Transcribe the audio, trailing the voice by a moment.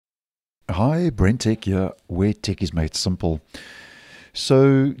Hi, BrenTech here, where tech is made simple.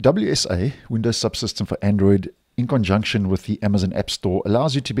 So WSA, Windows Subsystem for Android, in conjunction with the Amazon App Store,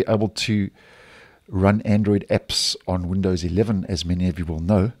 allows you to be able to run Android apps on Windows 11, as many of you will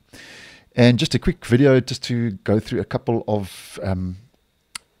know. And just a quick video just to go through a couple of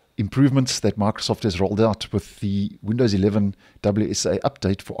improvements that Microsoft has rolled out with the Windows 11 WSA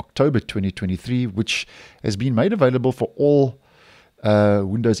update for October 2023, which has been made available for all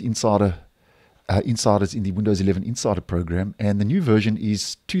Windows insiders in the Windows 11 Insider program, and the new version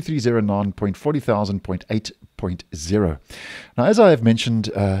is 2309.40,000.8.0. Now, as I have mentioned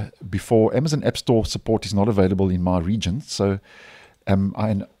before, Amazon App Store support is not available in my region, so I am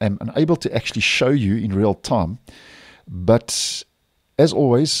unable to actually show you in real time. But as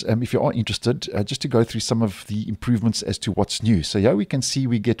always, if you are interested, just to go through some of the improvements as to what's new. So here we can see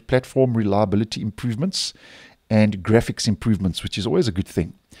we get platform reliability improvements and graphics improvements, which is always a good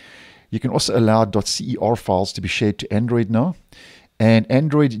thing. You can also allow .cer files to be shared to Android now. And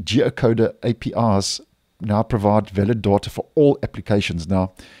Android geocoder APIs now provide valid data for all applications.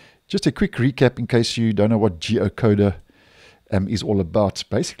 Now, just a quick recap in case you don't know what geocoder is all about.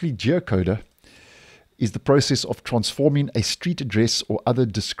 Basically, geocoder is the process of transforming a street address or other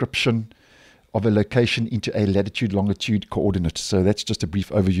description of a location into a latitude-longitude coordinate. So that's just a brief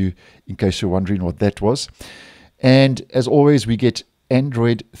overview in case you're wondering what that was. And as always, we get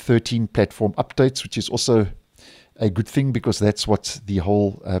Android 13 platform updates, which is also a good thing because that's what the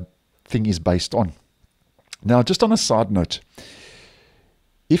whole thing is based on. Now, just on a side note,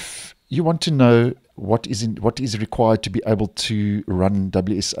 if you want to know what is required to be able to run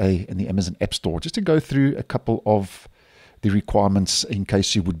WSA in the Amazon App Store, just to go through a couple of the requirements in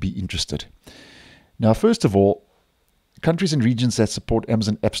case you would be interested. Now, first of all, countries and regions that support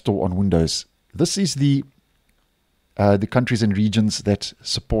Amazon App Store on Windows. This is the countries and regions that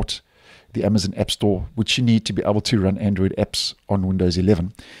support the Amazon App Store, which you need to be able to run Android apps on Windows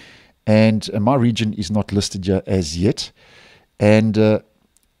 11. And my region is not listed here as yet. And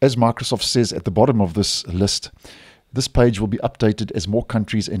as Microsoft says at the bottom of this list, this page will be updated as more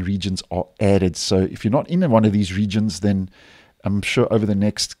countries and regions are added. So if you're not in one of these regions, then I'm sure over the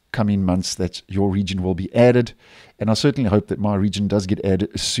next coming months that your region will be added. And I certainly hope that my region does get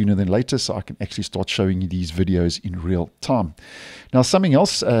added sooner than later so I can actually start showing you these videos in real time. Now, something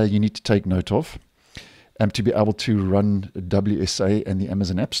else you need to take note of to be able to run WSA and the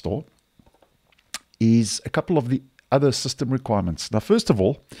Amazon App Store is a couple of the other system requirements. Now, first of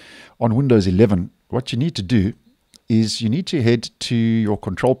all, on Windows 11, what you need to do is you need to head to your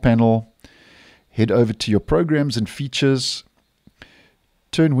control panel, head over to your programs and features,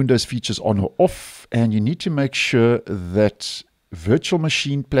 turn Windows features on or off, and you need to make sure that virtual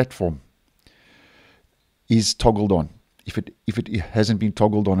machine platform is toggled on. If it hasn't been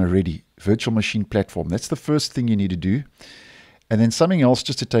toggled on already, virtual machine platform, that's the first thing you need to do. And then something else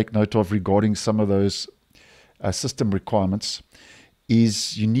just to take note of regarding some of those system requirements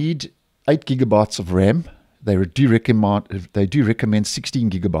is you need 8 gigabytes of RAM. They do recommend 16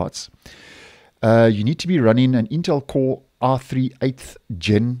 gigabytes. You need to be running an Intel Core i3 8th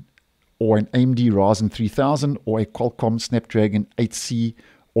Gen or an AMD Ryzen 3000 or a Qualcomm Snapdragon 8C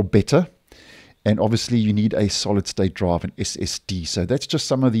or better. And obviously you need a solid state drive, an SSD. So that's just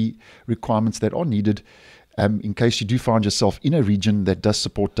some of the requirements that are needed in case you do find yourself in a region that does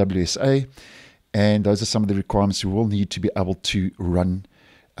support WSA. And those are some of the requirements you will need to be able to run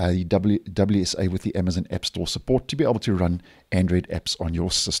the WSA with the Amazon App Store support to be able to run Android apps on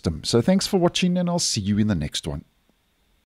your system. So thanks for watching, and I'll see you in the next one.